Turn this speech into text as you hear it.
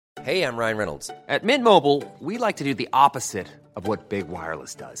Hey, I'm Ryan Reynolds. At Mint Mobile, we like to do the opposite of what Big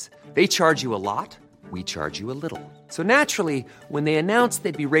Wireless does. They charge you a lot, we charge you a little. So naturally, when they announced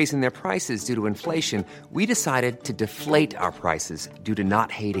they'd be raising their prices due to inflation, we decided to deflate our prices due to not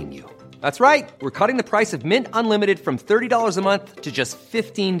hating you. That's right. We're cutting the price of Mint Unlimited from $30 a month to just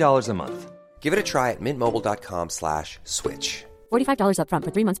 $15 a month. Give it a try at mintmobile.com/switch. $45 up front for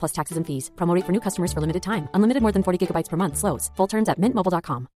 3 months plus taxes and fees. Promo rate for new customers for limited time. Unlimited more than 40 gigabytes per month. Slows full terms at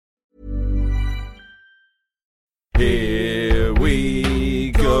mintmobile.com. Here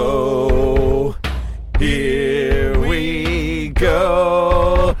we go. Here we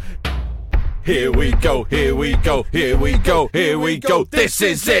go. Here we go. Here we go. Here we go. Here we go. This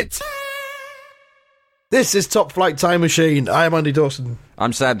is it. This is Top Flight Time Machine. I am Andy Dawson.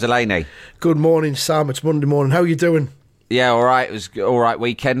 I'm Sam Delaney. Good morning, Sam. It's Monday morning. How are you doing? Yeah, all right. It was all right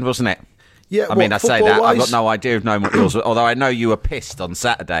weekend, wasn't it? Yeah. I mean, I say that. I've got no idea of knowing what yours was, although I know you were pissed on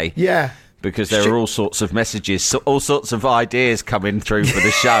Saturday. Yeah. Because there were all sorts of messages, all sorts of ideas coming through for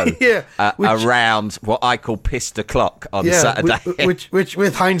the show. Yeah, around what I call pissed o'clock on Saturday. Which,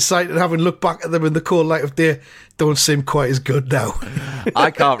 with hindsight and having looked back at them in the cold light of day, don't seem quite as good now.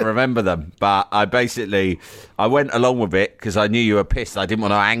 I can't remember them, but I went along with it because I knew you were pissed. I didn't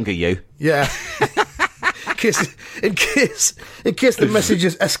want to anger you. Yeah. in case the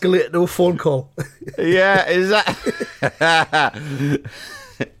messages escalate to a phone call. Yeah, is that...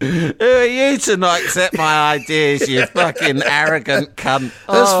 Who are you to not accept my ideas, you fucking arrogant cunt?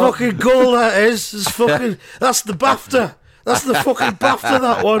 That's fucking gold, that is. That's the BAFTA. That's the fucking BAFTA,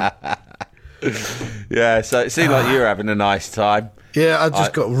 that one. Yeah, so it seemed like you were having a nice time. Yeah, I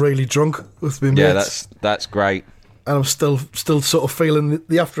just got really drunk with me mates. Yeah, that's great. And I'm still sort of feeling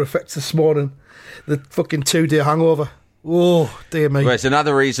the after effects this morning. The fucking 2-day hangover. Oh, dear me. Well, it's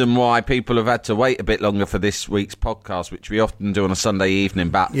another reason why people have had to wait a bit longer for this week's podcast, which we often do on a Sunday evening.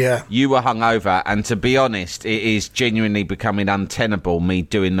 But yeah. You were hungover, and to be honest, it is genuinely becoming untenable, me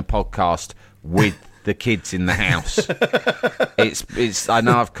doing the podcast with the kids in the house. It's. I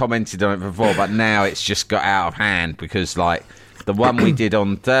know I've commented on it before, but now it's just got out of hand because, like, the one we did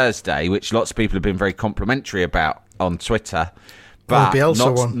on Thursday, which lots of people have been very complimentary about on Twitter, but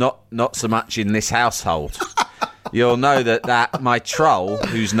not so much in this household. You'll know that my troll,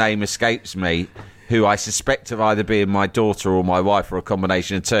 whose name escapes me, who I suspect of either being my daughter or my wife or a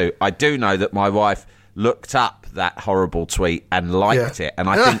combination of two, I do know that my wife looked up that horrible tweet and liked it, and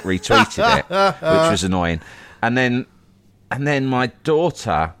I think retweeted it, which was annoying. And then my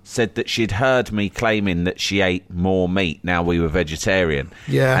daughter said that she'd heard me claiming that she ate more meat now we were vegetarian.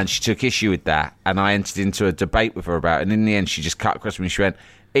 Yeah. And she took issue with that, and I entered into a debate with her about it, and in the end she just cut across me and she went,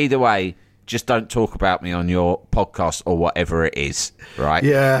 either way, just don't talk about me on your podcast or whatever it is, right?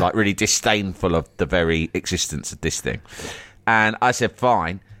 Yeah. Like really disdainful of the very existence of this thing. And I said,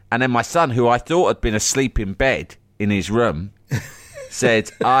 fine. And then my son, who I thought had been asleep in bed in his room, said,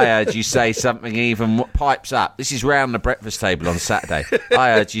 I heard you say something even... Pipes up. This is round the breakfast table on Saturday. I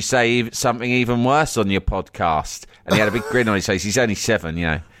heard you say something even worse on your podcast. And he had a big grin on his face. He's only 7, you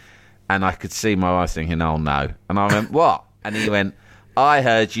know. And I could see my wife thinking, oh, no. And I went, what? And he went, I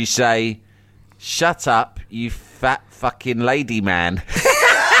heard you say... Shut up, you fat fucking lady man.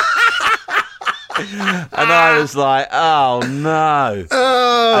 And I was like, oh, no.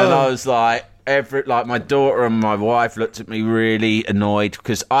 Oh. And I was like, my daughter and my wife looked at me really annoyed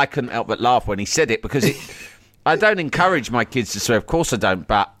because I couldn't help but laugh when he said it because I don't encourage my kids to swear. Of course I don't,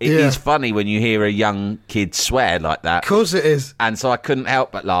 but it is funny when you hear a young kid swear like that. Of course it is. And so I couldn't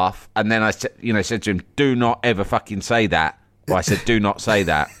help but laugh. And then I said to him, do not ever fucking say that. Well, I said, do not say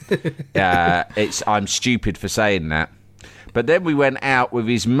that. I'm stupid for saying that. But then we went out with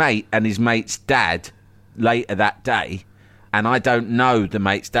his mate and his mate's dad later that day, and I don't know the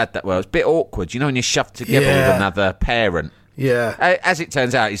mate's dad that well. It's a bit awkward, you know, when you're shoved together with another parent. Yeah. As it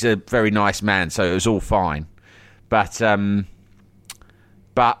turns out, he's a very nice man, so it was all fine. But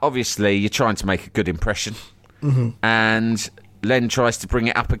obviously, you're trying to make a good impression, and Len tries to bring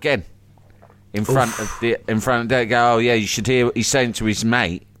it up again. In front of they go, oh yeah, you should hear what he's saying to his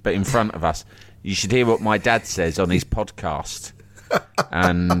mate, but in front of us, you should hear what my dad says on his podcast.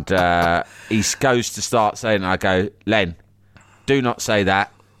 And he goes to start saying, I go, Len, do not say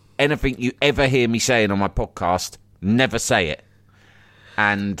that. Anything you ever hear me saying on my podcast, never say it.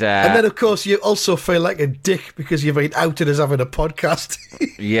 And then, of course, you also feel like a dick because you've been outed as having a podcast.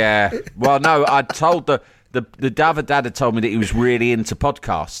 Yeah. Well, no, I told the other dad had told me that he was really into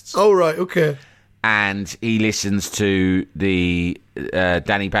podcasts. Oh, right, okay. And he listens to the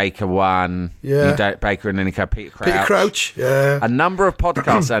Danny Baker one. Yeah. Baker and then he got Peter Crouch. Peter Crouch, yeah. A number of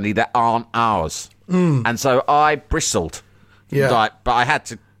podcasts, Andy, that aren't ours. And so I bristled. Yeah. But I had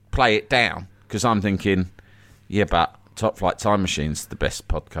to play it down because I'm thinking, yeah, but Top Flight Time Machine's the best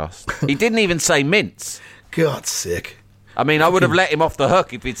podcast. He didn't even say Mints. God's sake. I mean, I would have let him off the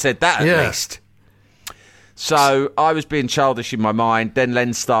hook if he'd said that at least. So I was being childish in my mind. Then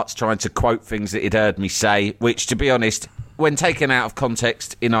Len starts trying to quote things that he'd heard me say, which, to be honest, when taken out of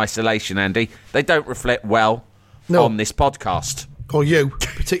context in isolation, Andy, they don't reflect well on this podcast. Or you,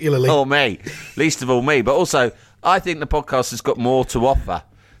 particularly. Or me. Least of all me. But also, I think the podcast has got more to offer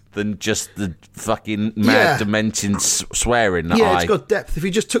than just the fucking mad, demented swearing that it's got depth. If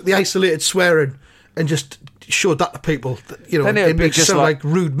you just took the isolated swearing and just showed that to people, then it makes us sound like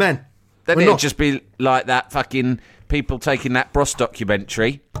rude men. Then it'd just be like that fucking people taking that Bros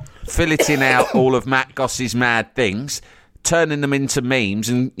documentary, filleting out all of Matt Goss's mad things, turning them into memes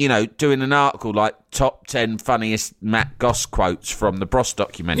and, doing an article like top 10 funniest Matt Goss quotes from the Bros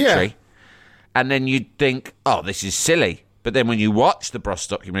documentary. Yeah. And then you'd think, oh, this is silly. But then when you watch the Bros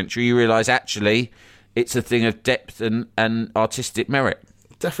documentary, you realise actually it's a thing of depth and artistic merit.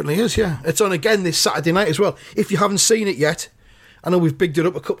 Definitely is, yeah. It's on again this Saturday night as well. If you haven't seen it yet, I know we've bigged it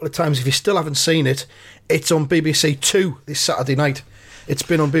up a couple of times. If you still haven't seen it, it's on BBC 2 this Saturday night. It's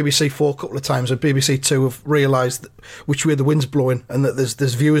been on BBC 4 a couple of times, and BBC 2 have realised which way the wind's blowing and that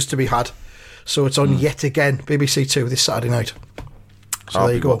there's viewers to be had. So it's on yet again, BBC 2 this Saturday night. So I'll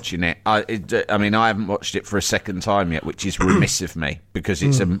there you be go. Watching it. I haven't watched it for a second time yet, which is remiss of me because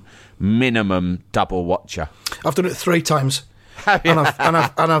it's a minimum double watcher. I've done it 3 times. And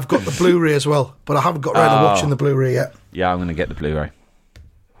I've got the Blu-ray as well, but I haven't got around to watching the Blu-ray yet. Yeah, I'm going to get the Blu-ray.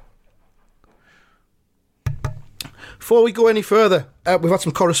 Before we go any further, we've had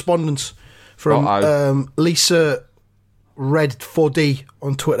some correspondence from Lisa Red 4D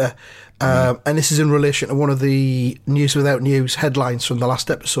on Twitter, and this is in relation to one of the News Without News headlines from the last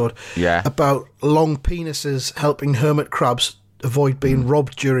episode about long penises helping hermit crabs avoid being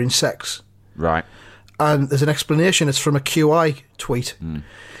robbed during sex. Right. And there's an explanation. It's from a QI tweet.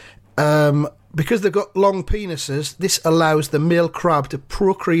 Because they've got long penises, this allows the male crab to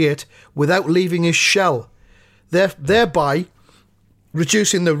procreate without leaving his shell, thereby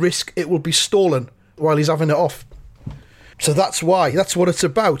reducing the risk it will be stolen while he's having it off. So that's why. That's what it's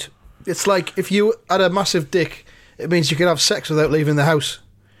about. It's like if you had a massive dick, it means you can have sex without leaving the house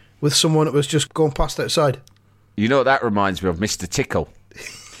with someone that was just going past outside. You know what that reminds me of? Mr. Tickle.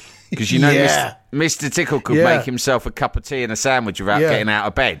 Because Mr. Tickle could make himself a cup of tea and a sandwich without getting out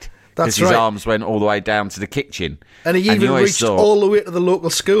of bed. Because his arms went all the way down to the kitchen. And he even reached all the way to the local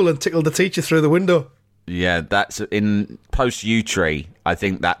school and tickled the teacher through the window. Yeah, that's in Post U-Tree. I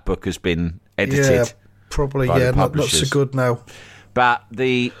think that book has been edited. Yeah, probably, not so good now. But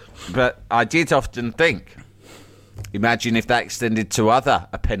I did often think, imagine if that extended to other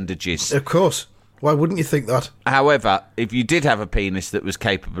appendages. Of course. Why wouldn't you think that? However, if you did have a penis that was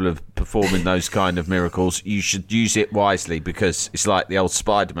capable of performing those kind of miracles, you should use it wisely because it's like the old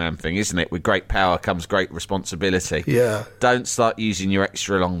Spider-Man thing, isn't it? With great power comes great responsibility. Yeah. Don't start using your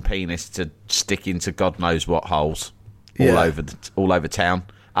extra long penis to stick into God knows what holes all over town,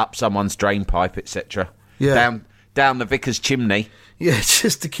 up someone's drain pipe, etc. Yeah. Down the vicar's chimney. Yeah,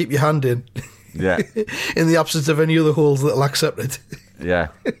 just to keep your hand in. Yeah. In the absence of any other holes that'll accept it. Yeah.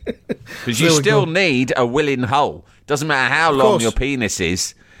 Because you still need a willing hole. Doesn't matter how long your penis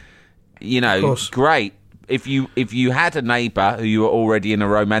is. Great. If you had a neighbour who you were already in a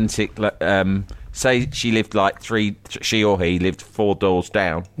romantic, say she lived like she or he lived 4 doors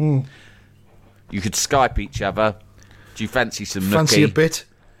down. You could Skype each other. Do you fancy some nookie? Fancy a bit?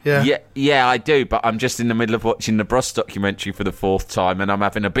 Yeah, I do. But I'm just in the middle of watching the Bros documentary for the 4th time, and I'm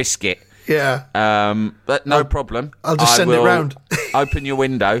having a biscuit. Yeah. But no problem. I'll just send it round. Open your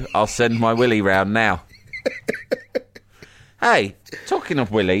window. I'll send my willy round now. Hey, talking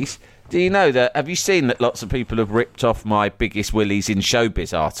of willies, do you know that? Have you seen that lots of people have ripped off my biggest willies in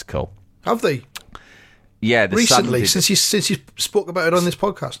showbiz article? Have they? Yeah, recently, since you spoke about it on this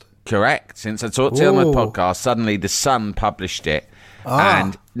podcast. Correct. Since I talked to you on the podcast, suddenly the Sun published it,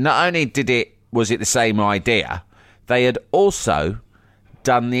 and not only was it the same idea, they had also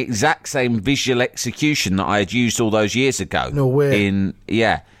done the exact same visual execution that I had used all those years ago. No way.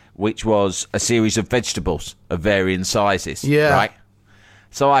 Which was a series of vegetables of varying sizes. Yeah. Right?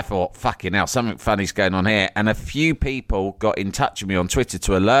 So I thought, fucking hell, something funny's going on here. And a few people got in touch with me on Twitter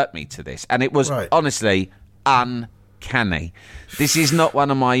to alert me to this. And it was honestly uncanny. This is not one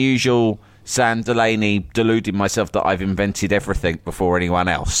of my usual Sam Delaney deluding myself that I've invented everything before anyone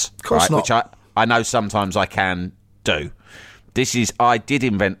else. Of course not. Which I know sometimes I can do. I did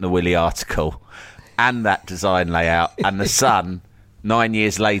invent the Willy article and that design layout, and the Sun, 9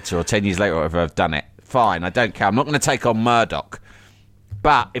 years later or 10 years later, or whatever, I've done it. Fine, I don't care. I'm not going to take on Murdoch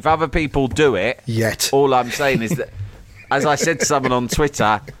But if other people do it, all I'm saying is that, as I said to someone on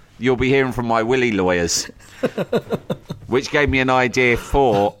Twitter, you'll be hearing from my Willie lawyers, which gave me an idea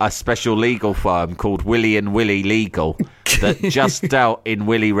for a special legal firm called Willie and Willie Legal that just dealt in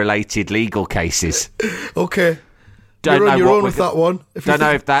Willie-related legal cases. Okay. Don't You're on know your what own with that one. Don't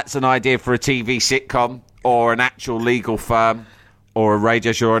know if that's an idea for a TV sitcom or an actual legal firm or a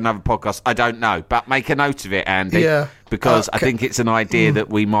radio show or another podcast. I don't know. But make a note of it, Andy. Yeah. Because I think it's an idea that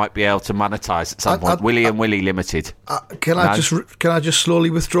we might be able to monetize at some point. Willie and Willie Limited. Can I just slowly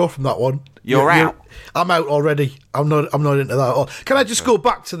withdraw from that one? You're out. I'm out already. I'm not into that at all. Can I just go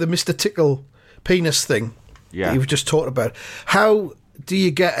back to the Mr. Tickle penis thing that you've just talked about? How do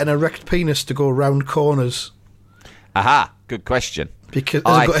you get an erect penis to go round corners? Aha, good question. Because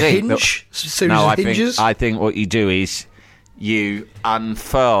has it got a hinge? Series of hinges? I think what you do is you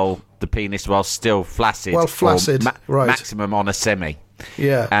unfurl the penis while still flaccid. Well, flaccid, right. Maximum on a semi.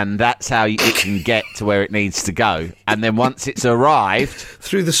 Yeah. And that's how it can get to where it needs to go. And then once it's arrived...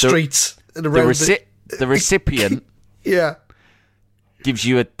 through the streets and around the recipient gives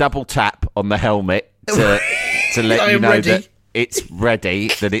you a double tap on the helmet to let you know that it's ready,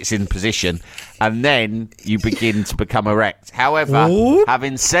 that it's in position, and then you begin to become erect. However,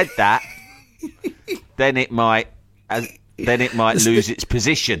 having said that, then it might lose its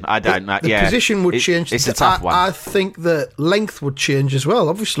position. I don't know. The position would change. It's a tough one. I think the length would change as well,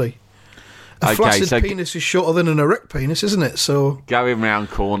 obviously. A flaccid penis is shorter than an erect penis, isn't it? So going round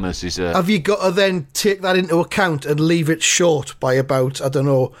corners is a... Have you got to then take that into account and leave it short by about, I don't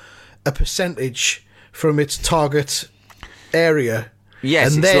know, a percentage from its target area?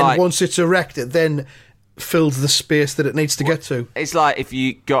 Yes, and then once it's erect, it then fills the space that it needs to get to. It's like if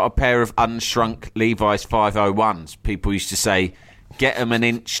you got a pair of unshrunk Levi's 501s, people used to say, get them an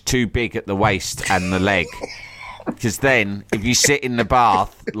inch too big at the waist and the leg. Because then, if you sit in the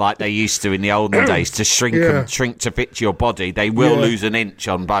bath like they used to in the olden days to shrink to fit your body, they will lose an inch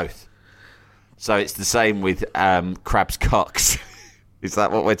on both. So it's the same with crabs' cocks. Is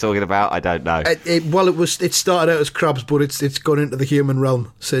that what we're talking about? I don't know. It started out as crabs, but it's gone into the human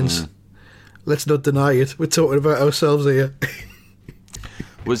realm since. Let's not deny it. We're talking about ourselves here.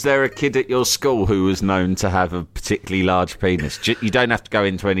 Was there a kid at your school who was known to have a particularly large penis? You don't have to go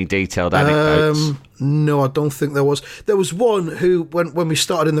into any detailed anecdotes. No, I don't think there was. There was one who, when we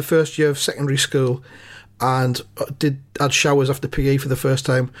started in the first year of secondary school and had showers after PE for the first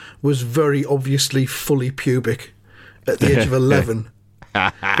time, was very obviously fully pubic at the age of 11.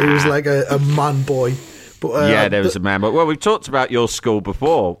 He was like a man boy. But, there was a man boy. Well, we've talked about your school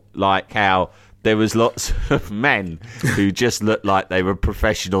before, like how there was lots of men who just looked like they were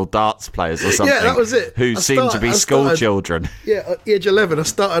professional darts players or something. Yeah, that was it. Who seemed to be school children. Yeah, at age 11, I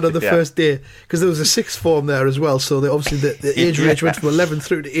started on the first day because there was a sixth form there as well. So obviously the age range went from 11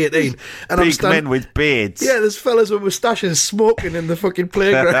 through to 18. And big men with beards. Yeah, there's fellas with moustaches smoking in the fucking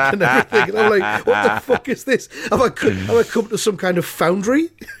playground and everything. And I'm like, what the fuck is this? Have I come to some kind of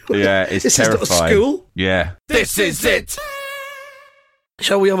foundry? Yeah, it's this terrifying. Is not a school. Yeah. This is it.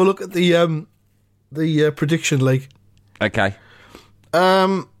 Shall we have a look at the prediction league? Okay.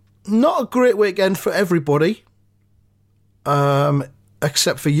 Not a great weekend for everybody,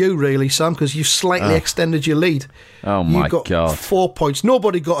 except for you, really, Sam, because you slightly extended your lead. Oh, my God. You got 4 points.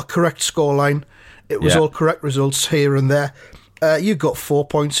 Nobody got a correct scoreline. It was all correct results here and there. You got 4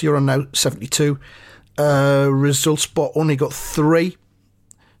 points. You're on now 72. Result Spot only got 3.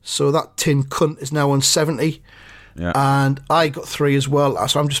 So that tin cunt is now on 70. Yeah. And I got 3 as well,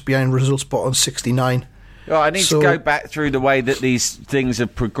 so I'm just behind Result Spot on 69. Well, I need to go back through the way that these things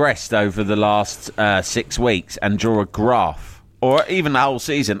have progressed over the last 6 weeks and draw a graph, or even the whole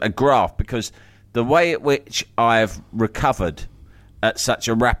season, a graph, because the way at which I have recovered at such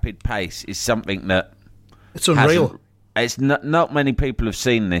a rapid pace is something that... It's unreal. It's not many people have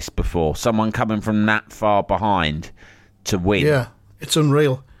seen this before. Someone coming from that far behind to win. Yeah, it's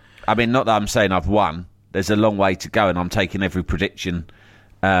unreal. I mean, not that I'm saying I've won. There's a long way to go, and I'm taking every prediction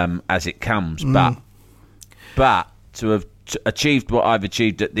as it comes. But to have achieved what I've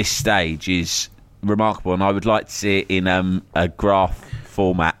achieved at this stage is remarkable, and I would like to see it in a graph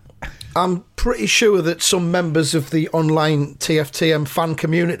format. I'm pretty sure that some members of the online TFTM fan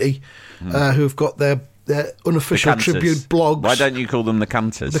community who've got their unofficial tribute blogs. Why don't you call them the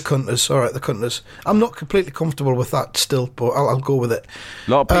cunters? The cunters, all right, the cunters. I'm not completely comfortable with that still, but I'll go with it.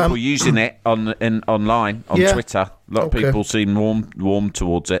 A lot of people using it online, on Twitter. A lot of people seem warm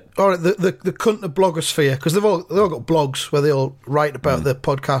towards it. All right, the cunter blogosphere, because they've all got blogs where they all write about the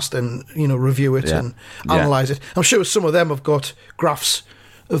podcast and review it and analyse it. I'm sure some of them have got graphs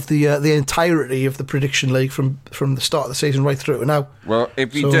of the entirety of the Prediction League from the start of the season right through to now. Well,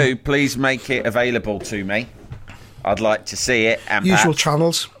 if you do, please make it available to me. I'd like to see it. And usual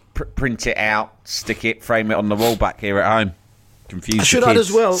channels. Print it out, stick it, frame it on the wall back here at home. Confuse the kids, add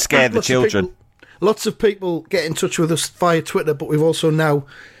as well, scare the children. Lots of people get in touch with us via Twitter, but we've also now,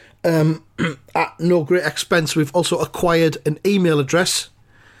 at no great expense, we've also acquired an email address,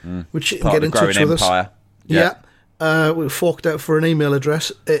 which you can get in touch with us. Yeah. We've forked out for an email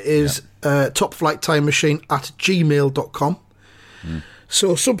address. It is topflighttimemachine@gmail.com.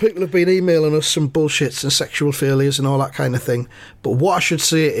 So some people have been emailing us some bullshits and sexual failures and all that kind of thing. But what I should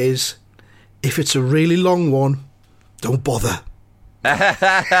say is, if it's a really long one, don't bother.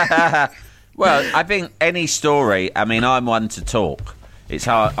 Well, I think any story, I mean, I'm one to talk. It's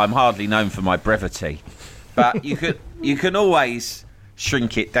hard, I'm hardly known for my brevity. But you can always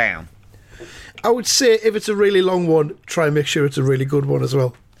shrink it down. I would say if it's a really long one, try and make sure it's a really good one as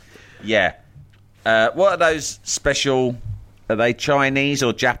well. Yeah. What are those special... Are they Chinese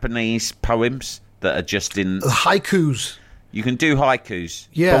or Japanese poems that are just in... Haikus. You can do haikus.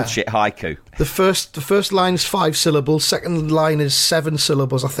 Yeah. Bullshit haiku. The first line is 5 syllables, second line is 7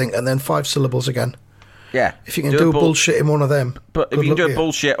 syllables, I think, and then 5 syllables again. Yeah. If you can do a bullshit in one of them. But if you can do a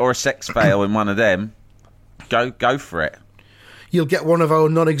bullshit or a sex fail in one of them, go for it. You'll get one of our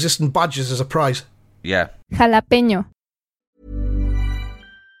non-existent badges as a prize. Yeah. Jalapeño.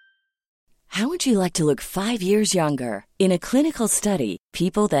 How would you like to look 5 years younger? In a clinical study,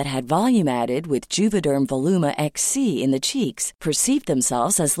 people that had volume added with Juvederm Voluma XC in the cheeks perceived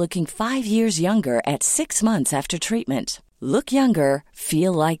themselves as looking 5 years younger at 6 months after treatment. Look younger,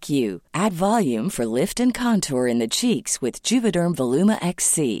 feel like you. Add volume for lift and contour in the cheeks with Juvederm Voluma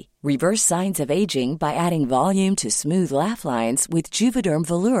XC. Reverse signs of aging by adding volume to smooth laugh lines with Juvederm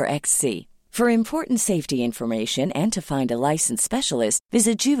Volure XC. For important safety information and to find a licensed specialist,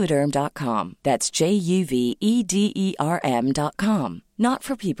 visit Juvederm.com. That's JUVEDERM.com. Not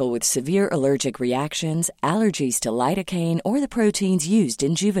for people with severe allergic reactions, allergies to lidocaine, or the proteins used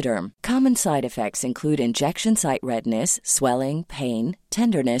in Juvederm. Common side effects include injection site redness, swelling, pain,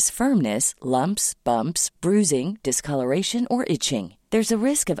 tenderness, firmness, lumps, bumps, bruising, discoloration, or itching. There's a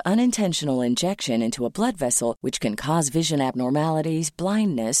risk of unintentional injection into a blood vessel, which can cause vision abnormalities,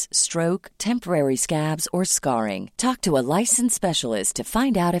 blindness, stroke, temporary scabs, or scarring. Talk to a licensed specialist to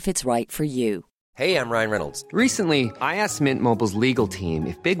find out if it's right for you. Hey, I'm Ryan Reynolds. Recently, I asked Mint Mobile's legal team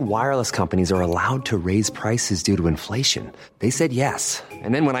if big wireless companies are allowed to raise prices due to inflation. They said yes.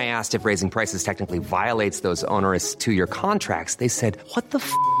 And then when I asked if raising prices technically violates those onerous 2-year contracts, they said, "What the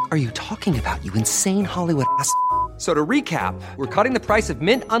f*** are you talking about, you insane Hollywood ass?" So to recap, we're cutting the price of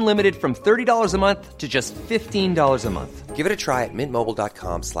Mint Unlimited from $30 a month to just $15 a month. Give it a try at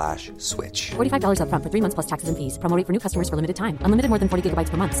mintmobile.com/switch. $45 up front for 3 months plus taxes and fees. Promo rate for new customers for limited time. Unlimited more than 40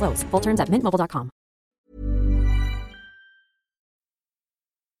 gigabytes per month. Slows full terms at mintmobile.com.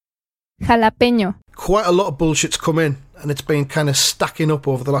 Jalapeño. Quite a lot of bullshit's come in, and it's been kind of stacking up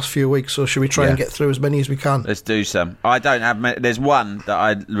over the last few weeks, so should we try and get through as many as we can? Let's do some. I don't have many. There's one that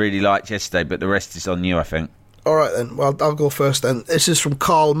I really liked yesterday, but the rest is on you, I think. All right, then. Well, I'll go first, then. This is from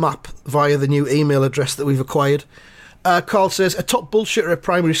Carl Mapp via the new email address that we've acquired. Carl says, a top bullshitter at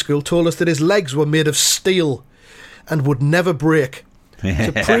primary school told us that his legs were made of steel and would never break.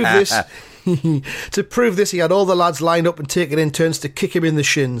 To prove this, he had all the lads lined up and taken in turns to kick him in the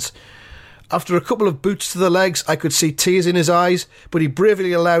shins. After a couple of boots to the legs, I could see tears in his eyes, but he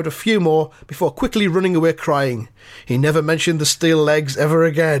bravely allowed a few more before quickly running away crying. He never mentioned the steel legs ever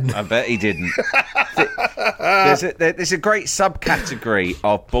again. I bet he didn't. There's a great subcategory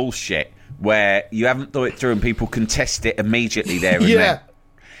of bullshit where you haven't thought it through and people contest it immediately there and then.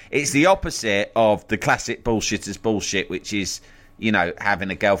 It's the opposite of the classic bullshitter's bullshit, which is, you know,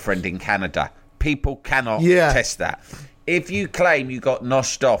 having a girlfriend in Canada. People cannot test that. If you claim you got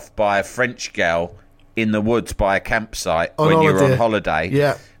noshed off by a French girl in the woods by a campsite when you were on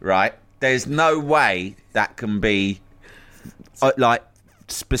holiday, right, there's no way that can be, like,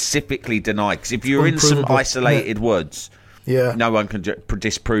 specifically denied. Because if you're in some isolated woods, no one can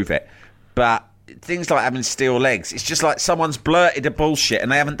disprove it. But things like having steel legs, it's just like someone's blurted a bullshit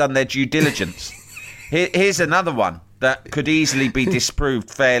and they haven't done their due diligence. Here's another one that could easily be disproved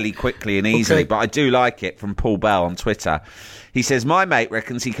fairly quickly and easily, but I do like it, from Paul Bell on Twitter. He says, my mate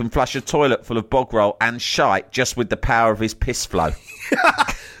reckons he can flush a toilet full of bog roll and shite just with the power of his piss flow.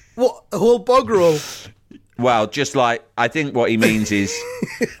 What, a whole bog roll? Well, just like, I think what he means is...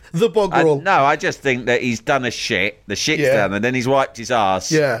 the bog roll. No, I just think that he's done a shit, the shit's done, and then he's wiped his arse,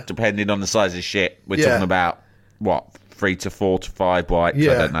 depending on the size of shit. We're talking about, 3 to 4 to 5 wipes, I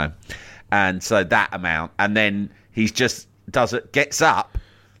don't know. And so that amount, and then... He just gets up,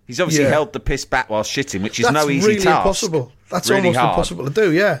 He's obviously Yeah. held the piss back while shitting, which is That's no easy really task. impossible. That's Really almost hard. impossible to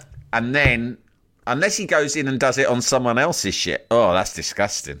do, yeah. And then, unless he goes in and does it on someone else's shit, oh, that's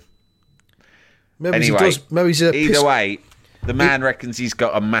disgusting. Maybe Anyway, he does. Maybe he's a either piss- way, the man reckons he's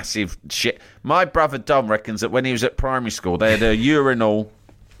got a massive shit. My brother Dom reckons that when he was at primary school, they had a urinal.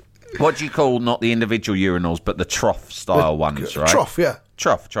 What do you call not the individual urinals, but the trough style ones, right? Trough, yeah.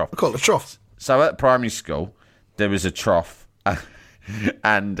 Trough. I call it a trough. So at primary school, there was a trough,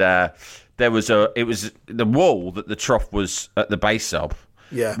 and there was it was the wall that the trough was at the base of.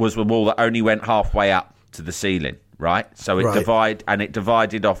 Yeah. Was the wall that only went halfway up to the ceiling, right? So it Right.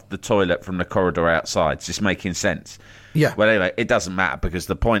 divided off the toilet from the corridor outside. It's just making sense. Yeah. Well, anyway, it doesn't matter because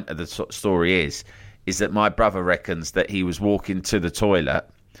the point of the story is that my brother reckons that he was walking to the toilet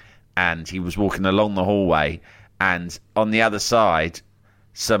and he was walking along the hallway, and on the other side,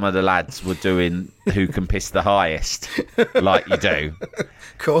 some of the lads were doing who can piss the highest, like you do.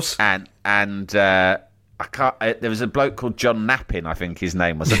 Of course. And I can't. There was a bloke called John Nappin, I think his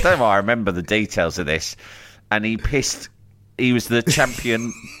name was. I don't know why I remember the details of this. And he pissed. He was the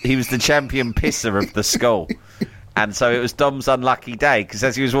champion. He was the champion pisser of the school. And so it was Dom's unlucky day because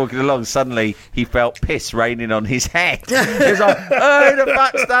as he was walking along, suddenly he felt piss raining on his head. He was like, "Oh, who the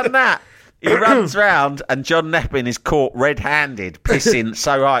fuck's done that?" He runs round, and John Neppin is caught red-handed, pissing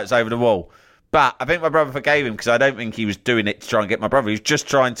so high it's over the wall. But I think my brother forgave him because I don't think he was doing it to try and get my brother. He was just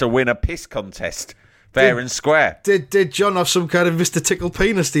trying to win a piss contest, fair and square. Did John have some kind of Mr. Tickle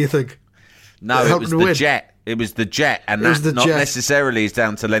penis, do you think? No, it was the jet. It was the jet, and that not necessarily is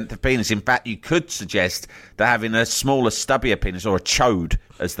down to length of penis. In fact, you could suggest that having a smaller, stubbier penis, or a chode,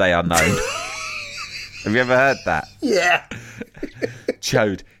 as they are known. Have you ever heard that? Yeah.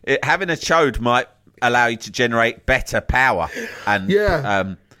 Chode. Having a chode might allow you to generate better power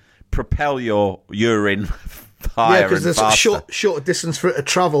and propel your urine higher because and there's a faster. short distance for it to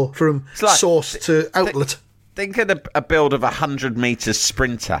travel from like- source to outlet. Think of a build of a 100-metre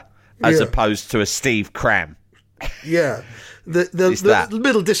sprinter as opposed to a Steve Cram. Yeah. The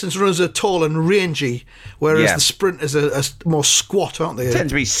middle distance runners are tall and rangy, whereas the sprinters are more squat, aren't they? Tend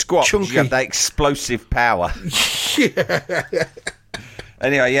to be squat because you have that explosive power. Yeah.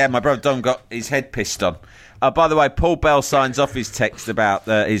 Anyway, my brother Don got his head pissed on. By the way, Paul Bell signs off his text about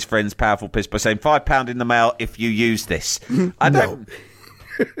his friend's powerful piss by saying £5 in the mail if you use this. I don't.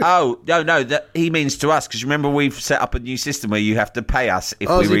 Oh, no, that he means to us, because remember we've set up a new system where you have to pay us if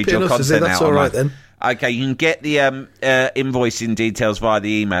we read your content out. That's all right then. Okay, you can get the invoicing details via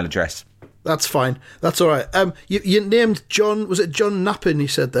the email address. That's fine. That's all right. You named John, was it John Nappin you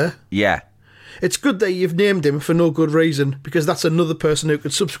said there? Yeah. It's good that you've named him for no good reason, because that's another person who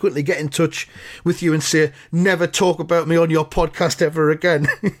could subsequently get in touch with you and say, never talk about me on your podcast ever again.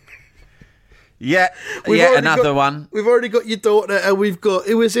 Yeah, another one. We've already got your daughter, and we've got,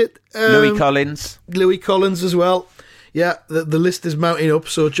 who is it? Louis Collins. Louis Collins as well. Yeah, the list is mounting up.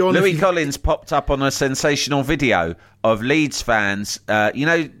 So, John, Louis Collins popped up on a sensational video of Leeds fans.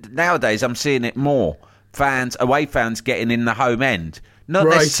 Nowadays I'm seeing it more. Away fans getting in the home end. Not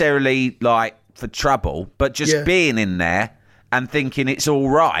necessarily like for trouble, but just being in there and thinking it's all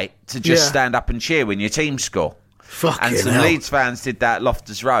right to just stand up and cheer when your team score. Fucking some hell. Leeds fans did that at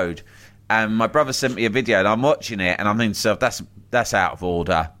Loftus Road. And my brother sent me a video, and I'm watching it, and I'm thinking to myself, that's out of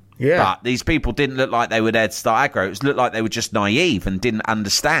order. Yeah. But these people didn't look like they were there to start aggro. It looked like they were just naive and didn't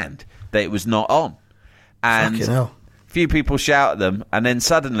understand that it was not on. And Fucking hell. few people shout at them, and then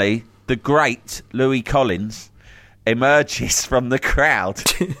suddenly the great Louis Collins emerges from the crowd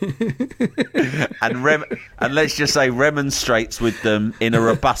and let's just say remonstrates with them in a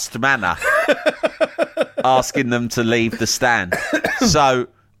robust manner, asking them to leave the stand. So,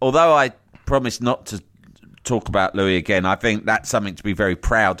 although I promise not to talk about Louis again, I think that's something to be very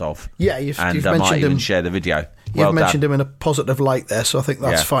proud of. Yeah, you've I mentioned might even him. share the video. You've mentioned him in a positive light there, so I think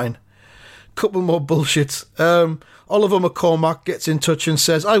that's fine. Couple more bullshits. Oliver McCormack gets in touch and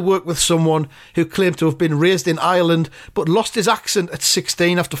says, I work with someone who claimed to have been raised in Ireland but lost his accent at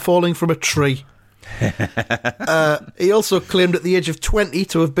 16 after falling from a tree. He also claimed at the age of 20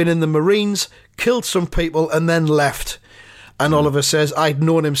 to have been in the Marines, killed some people and then left. And Oliver says, I'd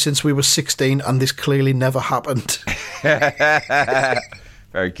known him since we were 16 and this clearly never happened.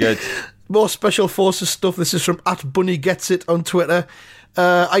 Very good. More Special Forces stuff. This is from @BunnyGetsIt on Twitter.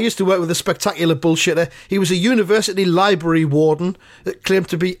 I used to work with a spectacular bullshitter. He was a university library warden that claimed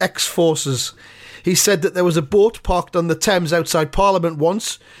to be ex-forces. He said that there was a boat parked on the Thames outside Parliament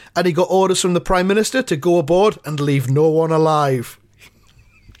once, and he got orders from the Prime Minister to go aboard and leave no one alive.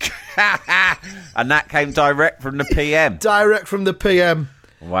 And that came direct from the PM. Direct from the PM.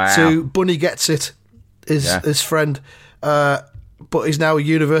 Wow. To Bunny Gets It, his friend. but he's now a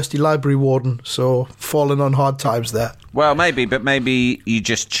university library warden, so falling on hard times there. Well, maybe you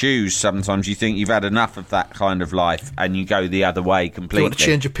just choose sometimes. You think you've had enough of that kind of life and you go the other way completely. You want to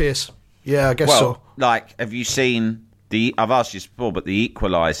change your pace? Yeah, I guess so. Like, have you seen I've asked you this before, but The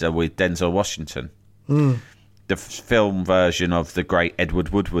Equalizer with Denzel Washington? The film version of the great Edward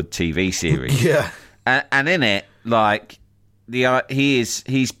Woodward TV series. Yeah. And in it, like,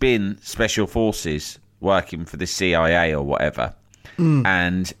 he's been special forces working for the CIA or whatever,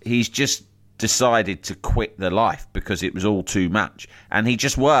 and he's just decided to quit the life because it was all too much. And he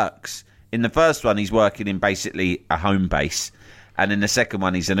just works. In the first one, he's working in basically a home base, and in the second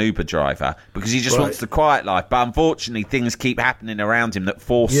one, he's an Uber driver because he just wants the quiet life. But unfortunately, things keep happening around him that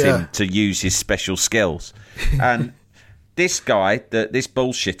force him to use his special skills. And this guy, this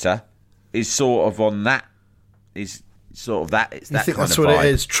bullshitter, is sort of on that. Is sort of that. It's that. You think kind that's of what vibe.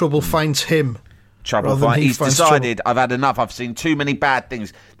 it is? Trouble finds him. Trouble rather than finds. he He's finds decided, trouble. I've had enough. I've seen too many bad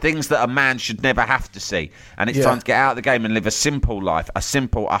things that a man should never have to see, and it's time to get out of the game and live a simple life, a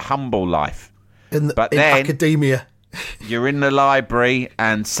humble life. In then academia. You're in the library,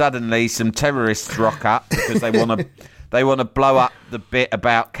 and suddenly some terrorists rock up because they want to blow up the bit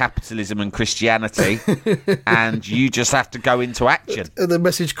about capitalism and Christianity, and you just have to go into action. And the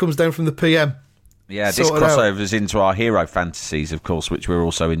message comes down from the PM. Yeah, this crossovers into our hero fantasies, of course, which we're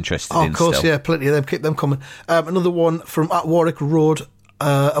also interested in. Of course, still. yeah, plenty of them. Keep them coming. Another one from at Warwick Road.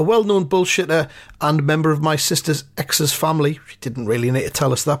 A well-known bullshitter and member of my sister's ex's family. She didn't really need to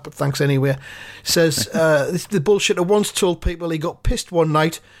tell us that, but thanks anyway. Says the bullshitter once told people he got pissed one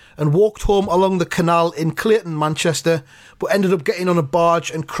night and walked home along the canal in Clayton, Manchester, but ended up getting on a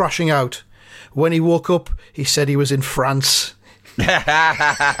barge and crashing out. When he woke up, he said he was in France.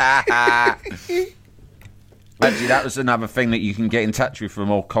 Actually, that was another thing that you can get in touch with for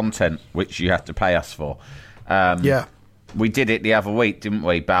more content, which you have to pay us for. Yeah. We did it the other week, didn't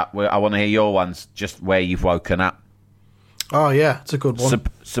we? But I want to hear your ones, just where you've woken up. Oh, yeah, it's a good one.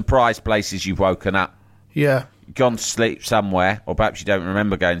 Surprise places you've woken up. Yeah. Gone to sleep somewhere, or perhaps you don't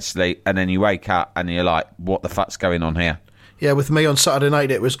remember going to sleep, and then you wake up and you're like, what the fuck's going on here? Yeah, with me on Saturday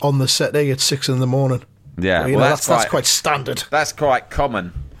night, it was on the setting at 6 a.m. Yeah, well, that's quite standard. That's quite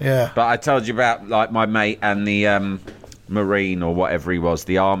common. Yeah. But I told you about, like, my mate and the Marine, or whatever he was,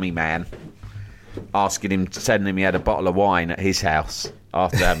 the army man, asking him, sending him he had a bottle of wine at his house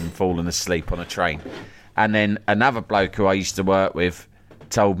after having fallen asleep on a train. And then another bloke who I used to work with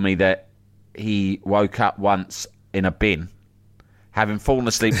told me that he woke up once in a bin, having fallen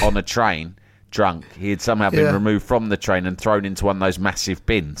asleep on a train, drunk. He had somehow been removed from the train and thrown into one of those massive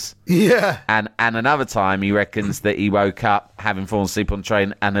bins. Yeah. And another time he reckons that he woke up having fallen asleep on the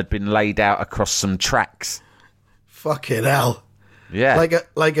train and had been laid out across some tracks. Fucking hell. Yeah.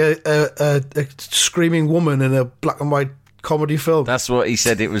 Like a screaming woman in a black and white comedy film. That's what he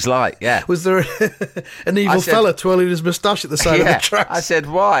said it was like, yeah. Was there an evil fella twirling his moustache at the side of the tracks? I said,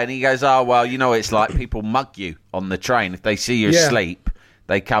 why? And he goes, oh, well, you know, it's like people mug you on the train. If they see you asleep,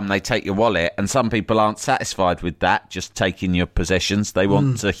 they come, they take your wallet. And some people aren't satisfied with that, just taking your possessions. They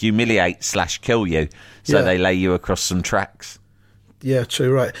want to humiliate/kill you. So they lay you across some tracks. Yeah,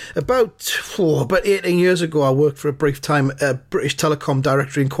 true, right. About 18 years ago, I worked for a brief time at British Telecom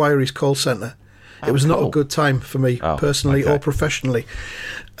Directory Inquiries call centre. It was not a good time for me, personally or professionally.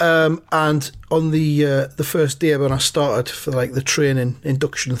 And on the first day when I started for like the training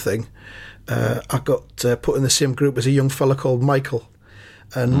induction thing, I got put in the same group as a young fella called Michael.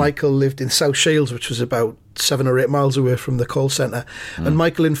 And Michael lived in South Shields, which was about 7 or 8 miles away from the call centre. And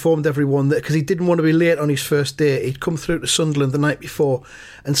Michael informed everyone that because he didn't want to be late on his first day, he'd come through to Sunderland the night before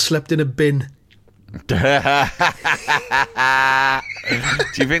and slept in a bin. Do you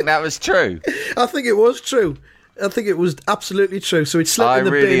think that was true? I think it was true. I think it was absolutely true. So he'd slept in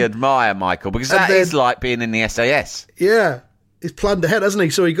the bin. I really admire Michael, because that is like being in the SAS. Yeah. He's planned ahead, hasn't he?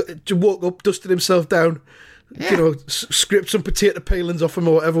 So he woke up, dusted himself down, scraped some potato peelings off him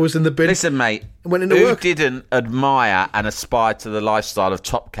or whatever was in the bin. Listen, mate, went into who work. didn't admire and aspire to the lifestyle of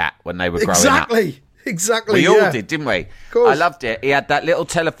Top Cat when they were growing up? Exactly. We all did, didn't we? Of course. I loved it. He had that little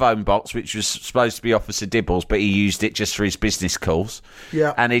telephone box, which was supposed to be Officer Dibbles, but he used it just for his business calls.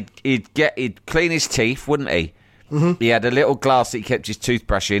 Yeah. And he'd clean his teeth, wouldn't he? Mm-hmm. He had a little glass that he kept his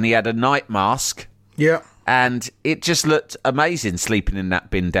toothbrush in. He had a night mask. Yeah. And it just looked amazing sleeping in that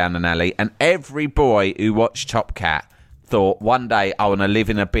bin down an alley. And every boy who watched Top Cat thought, one day I want to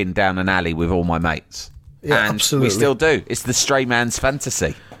live in a bin down an alley with all my mates. Yeah, and absolutely. we still do. It's the stray man's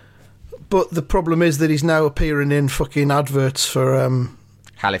fantasy. But the problem is that he's now appearing in fucking adverts for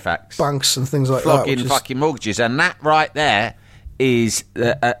Halifax banks and things like flogging that. Fucking mortgages. And that right there is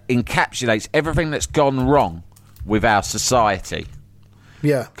encapsulates everything that's gone wrong with our society.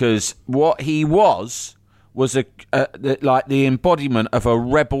 Yeah. Because what he was like the embodiment of a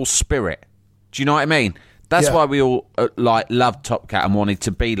rebel spirit. Do you know what I mean? That's why we all loved Top Cat and wanted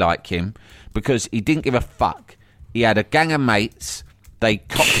to be like him, because he didn't give a fuck. He had a gang of mates. They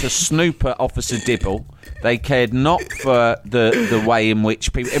copped a snooper Officer Dibble. They cared not for the way in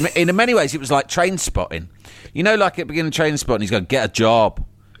which people... In many ways, it was like Train Spotting. You know, like at the beginning of Train Spotting, he's going, get a job,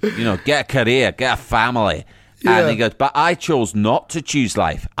 get a career, get a family. Yeah. And he goes, but I chose not to choose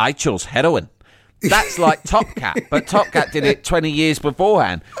life. I chose heroin. That's like Top Cat, but Top Cat did it 20 years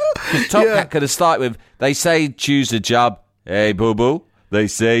beforehand. Because Top Cat could have started with, they say choose a job. Hey, boo-boo. They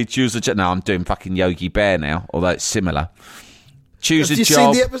say choose a job. No, I'm doing fucking Yogi Bear now, although it's similar. Choose a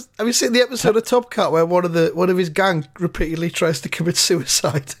job. Have you seen the episode of Top Cat where one of his gang repeatedly tries to commit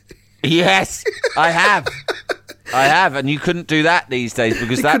suicide? Yes, I have. And you couldn't do that these days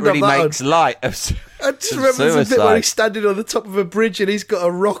because that really makes light of suicide. I just remember there's a bit where he's standing on the top of a bridge and he's got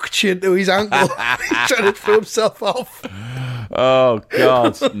a rock chin to his ankle. He's trying to throw himself off. Oh,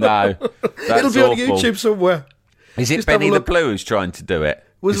 God, no. That's It'll be awful. on YouTube somewhere. Is it Benny the Blue who's trying to do it?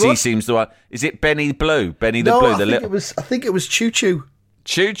 Because he seems to... Is it Benny Blue? Benny the Blue? I think it was Choo Choo.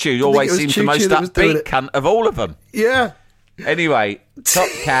 Choo Choo always seems the most upbeat cunt of all of them. Yeah. Anyway, Top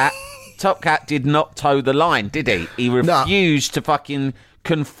Cat did not toe the line, did he? He refused to fucking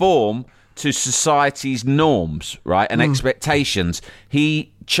conform to society's norms, right, and expectations.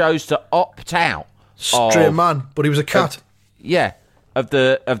 He chose to opt out. Straight man, but he was a cat. Of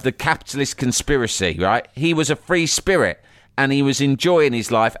the capitalist conspiracy, right? He was a free spirit, and he was enjoying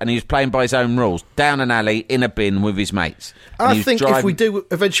his life, and he was playing by his own rules, down an alley, in a bin with his mates. I think if we do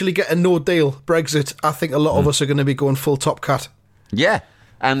eventually get a no-deal Brexit, I think a lot of us are going to be going full Top Cat. Yeah,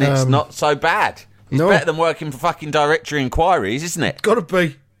 and it's not so bad. It's better than working for fucking directory inquiries, isn't it? Got to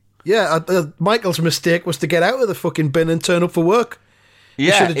be. Yeah, Michael's mistake was to get out of the fucking bin and turn up for work.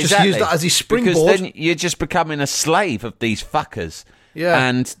 Yeah, he should have just used that as his springboard. Because then you're just becoming a slave of these fuckers.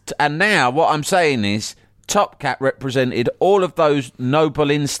 Yeah. And now what I'm saying is Top Cat represented all of those noble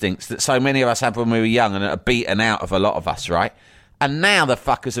instincts that so many of us had when we were young and are beaten out of a lot of us, right? And now the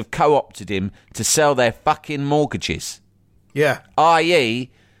fuckers have co-opted him to sell their fucking mortgages. Yeah. I.e.,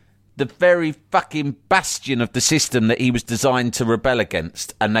 the very fucking bastion of the system that he was designed to rebel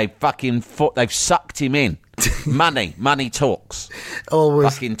against, and they've sucked him in. Money talks.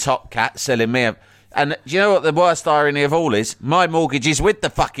 Always. Fucking Top Cat selling me and do you know what the worst irony of all is? My mortgage is with the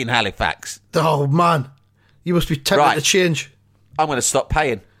fucking Halifax. Oh, man. You must be tempted to change. I'm going to stop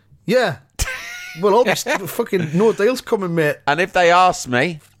paying. Yeah. Well, all this fucking no deal's coming, mate. And if they ask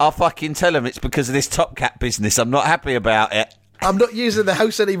me, I'll fucking tell them it's because of this Top Cat business. I'm not happy about it. I'm not using the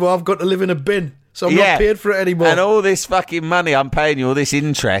house anymore. I've got to live in a bin. So I'm not paid for it anymore. And all this fucking money I'm paying you, all this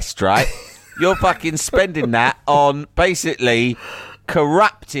interest, right? You're fucking spending that on basically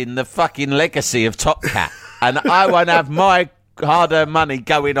corrupting the fucking legacy of Top Cat. And I won't have my hard-earned money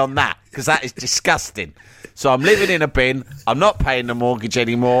going on that, because that is disgusting. So I'm living in a bin. I'm not paying the mortgage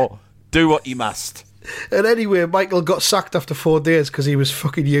anymore. Do what you must. And anyway, Michael got sacked after 4 days because he was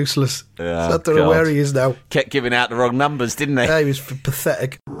fucking useless. Oh, so I don't know where he is now. Kept giving out the wrong numbers, didn't he? Yeah, he was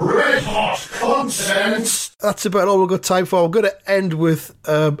pathetic. Red Hot Content. That's about all we've got time for. I'm going to end with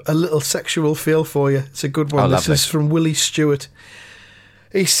a little sexual feel for you. It's a good one. This is from Willie Stewart.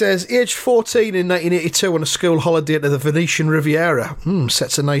 He says, age 14 in 1982 on a school holiday to the Venetian Riviera.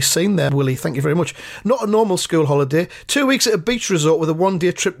 Sets a nice scene there, Willie. Thank you very much. Not a normal school holiday. 2 weeks at a beach resort with a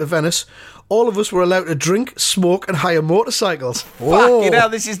one-day trip to Venice. All of us were allowed to drink, smoke and hire motorcycles. Fucking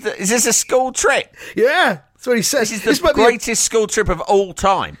hell, is this a school trip? Yeah, that's what he says. This is the greatest school trip of all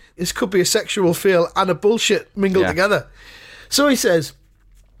time. This could be a sexual feel and a bullshit mingled together. So he says...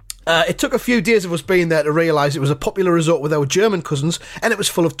 it took a few days of us being there to realise it was a popular resort with our German cousins, and it was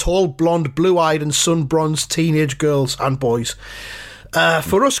full of tall, blonde, blue-eyed and sun-bronzed teenage girls and boys.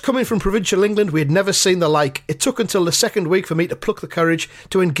 For us, coming from provincial England, we had never seen the like. It took until the second week for me to pluck the courage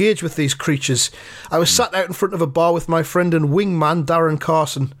to engage with these creatures. I was sat out in front of a bar with my friend and wingman, Darren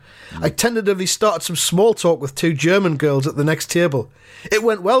Carson. I tentatively started some small talk with 2 German girls at the next table. It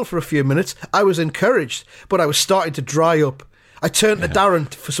went well for a few minutes. I was encouraged, but I was starting to dry up. I turned to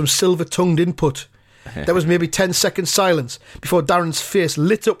Darren for some silver-tongued input. There was maybe 10-second silence before Darren's face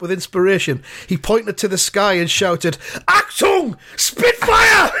lit up with inspiration. He pointed to the sky and shouted, Achtung!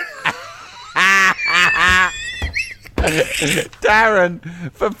 Spitfire!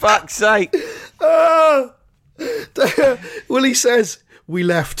 Darren, for fuck's sake. Willie says, we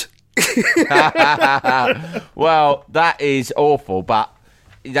left. Well, that is awful, but...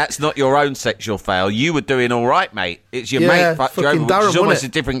 that's not your own sexual fail. You were doing all right, mate. It's your mate fucked you over, which is almost a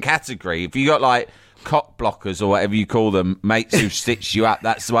different category. If you got, like, cock blockers or whatever you call them, mates who stitch you up,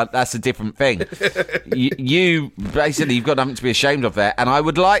 that's a different thing. You basically, you've got nothing to be ashamed of there. And I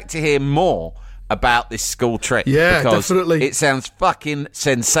would like to hear more about this school trip. Yeah, because definitely. It sounds fucking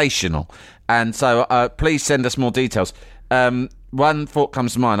sensational. And so please send us more details. One thought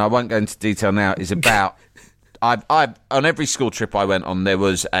comes to mind, I won't go into detail now, is about... I on every school trip I went on, there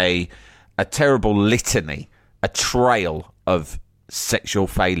was a terrible litany, a trail of sexual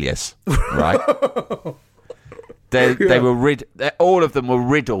failures, right? They were all of them were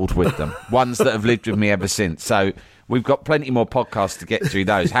riddled with them, ones that have lived with me ever since. So we've got plenty more podcasts to get through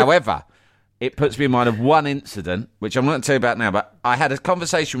those. However, it puts me in mind of one incident, which I'm not going to tell you about now, but I had a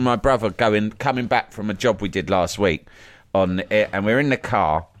conversation with my brother coming back from a job we did last week, and we were in the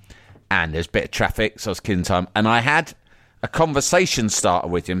car, and there's a bit of traffic, so it's killing time, and I had a conversation starter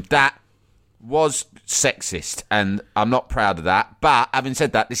with him that was sexist, and I'm not proud of that. But having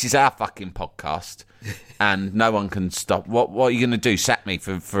said that, this is our fucking podcast, and no one can stop. What are you going to do? Sack me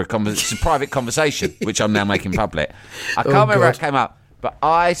for a it's a private conversation, which I'm now making public. I can't remember how it came up, but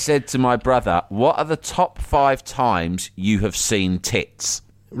I said to my brother, "What are the top 5 times you have seen tits?"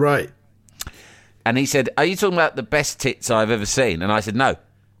 Right. And he said, "Are you talking about the best tits I've ever seen?" And I said, No,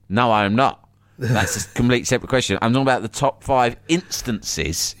 I am not. That's a complete separate question. I'm talking about the top 5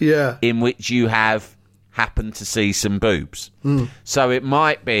 instances in which you have happened to see some boobs. So it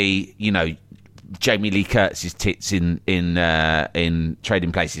might be, Jamie Lee Curtis's tits in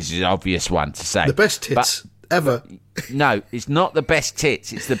Trading Places is an obvious one to say. The best tits ever. No, it's not the best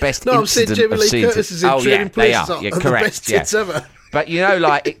tits. It's the best No, I'm incident saying Jamie of Lee seeing Curtis tits. is in Trading Places they are. You're the correct. best tits ever. But,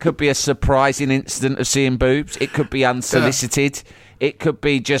 it could be a surprising incident of seeing boobs. It could be unsolicited. Yeah. It could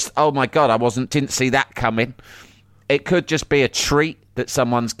be just, oh, my God, didn't see that coming. It could just be a treat that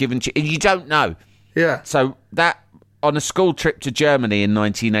someone's given to you. You don't know. Yeah. So that, on a school trip to Germany in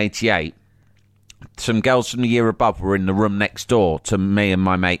 1988, some girls from the year above were in the room next door to me and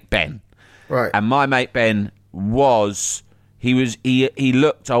my mate Ben. Right. And my mate Ben he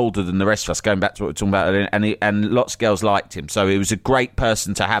looked older than the rest of us, going back to what we were talking about earlier, and lots of girls liked him. So he was a great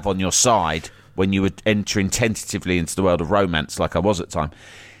person to have on your side when you were entering tentatively into the world of romance, like I was at the time.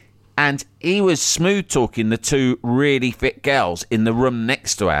 And he was smooth-talking the 2 really fit girls in the room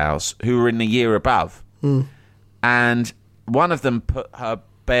next to ours who were in the year above. And one of them put her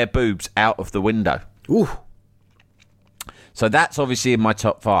bare boobs out of the window. Ooh. So that's obviously in my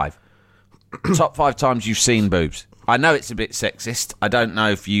top 5. Top 5 times you've seen boobs. I know it's a bit sexist. I don't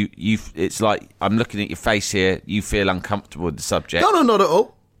know if it's like, I'm looking at your face here, you feel uncomfortable with the subject. No, not at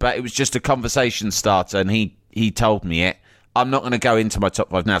all. But it was just a conversation starter, and he told me it. I'm not going to go into my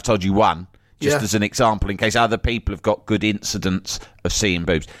top 5 now. I've told you one, just as an example, in case other people have got good incidents of seeing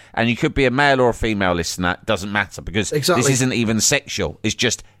boobs. And you could be a male or a female listener. It doesn't matter, because this isn't even sexual. It's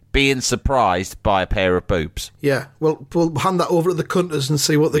just being surprised by a pair of boobs. Yeah, well, we'll hand that over to the cunters and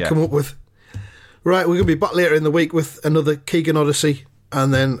see what they come up with. Right, we're going to be back later in the week with another Keegan Odyssey,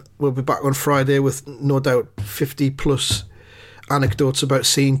 and then we'll be back on Friday with, no doubt, 50-plus anecdotes about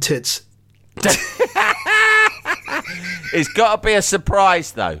seeing tits. It's got to be a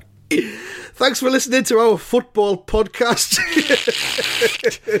surprise, though. Thanks for listening to our football podcast.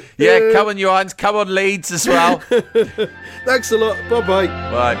 Yeah, come on, you Irons. Come on, Leeds as well. Thanks a lot. Bye-bye.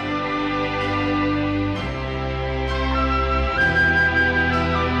 Bye.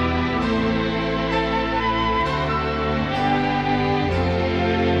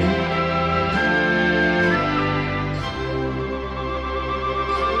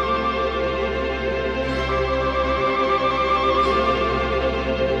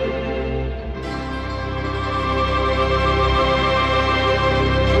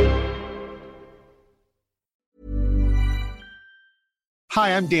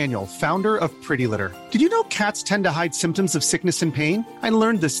 Hi, I'm Daniel, founder of Pretty Litter. Did you know cats tend to hide symptoms of sickness and pain? I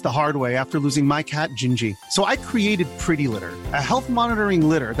learned this the hard way after losing my cat, Gingy. So I created Pretty Litter, a health monitoring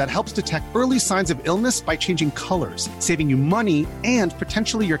litter that helps detect early signs of illness by changing colors, saving you money and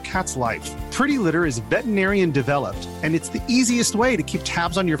potentially your cat's life. Pretty Litter is veterinarian developed, and it's the easiest way to keep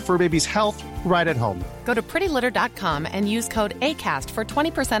tabs on your fur baby's health right at home. Go to prettylitter.com and use code ACAST for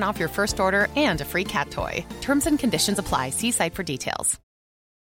 20% off your first order and a free cat toy. Terms and conditions apply. See site for details.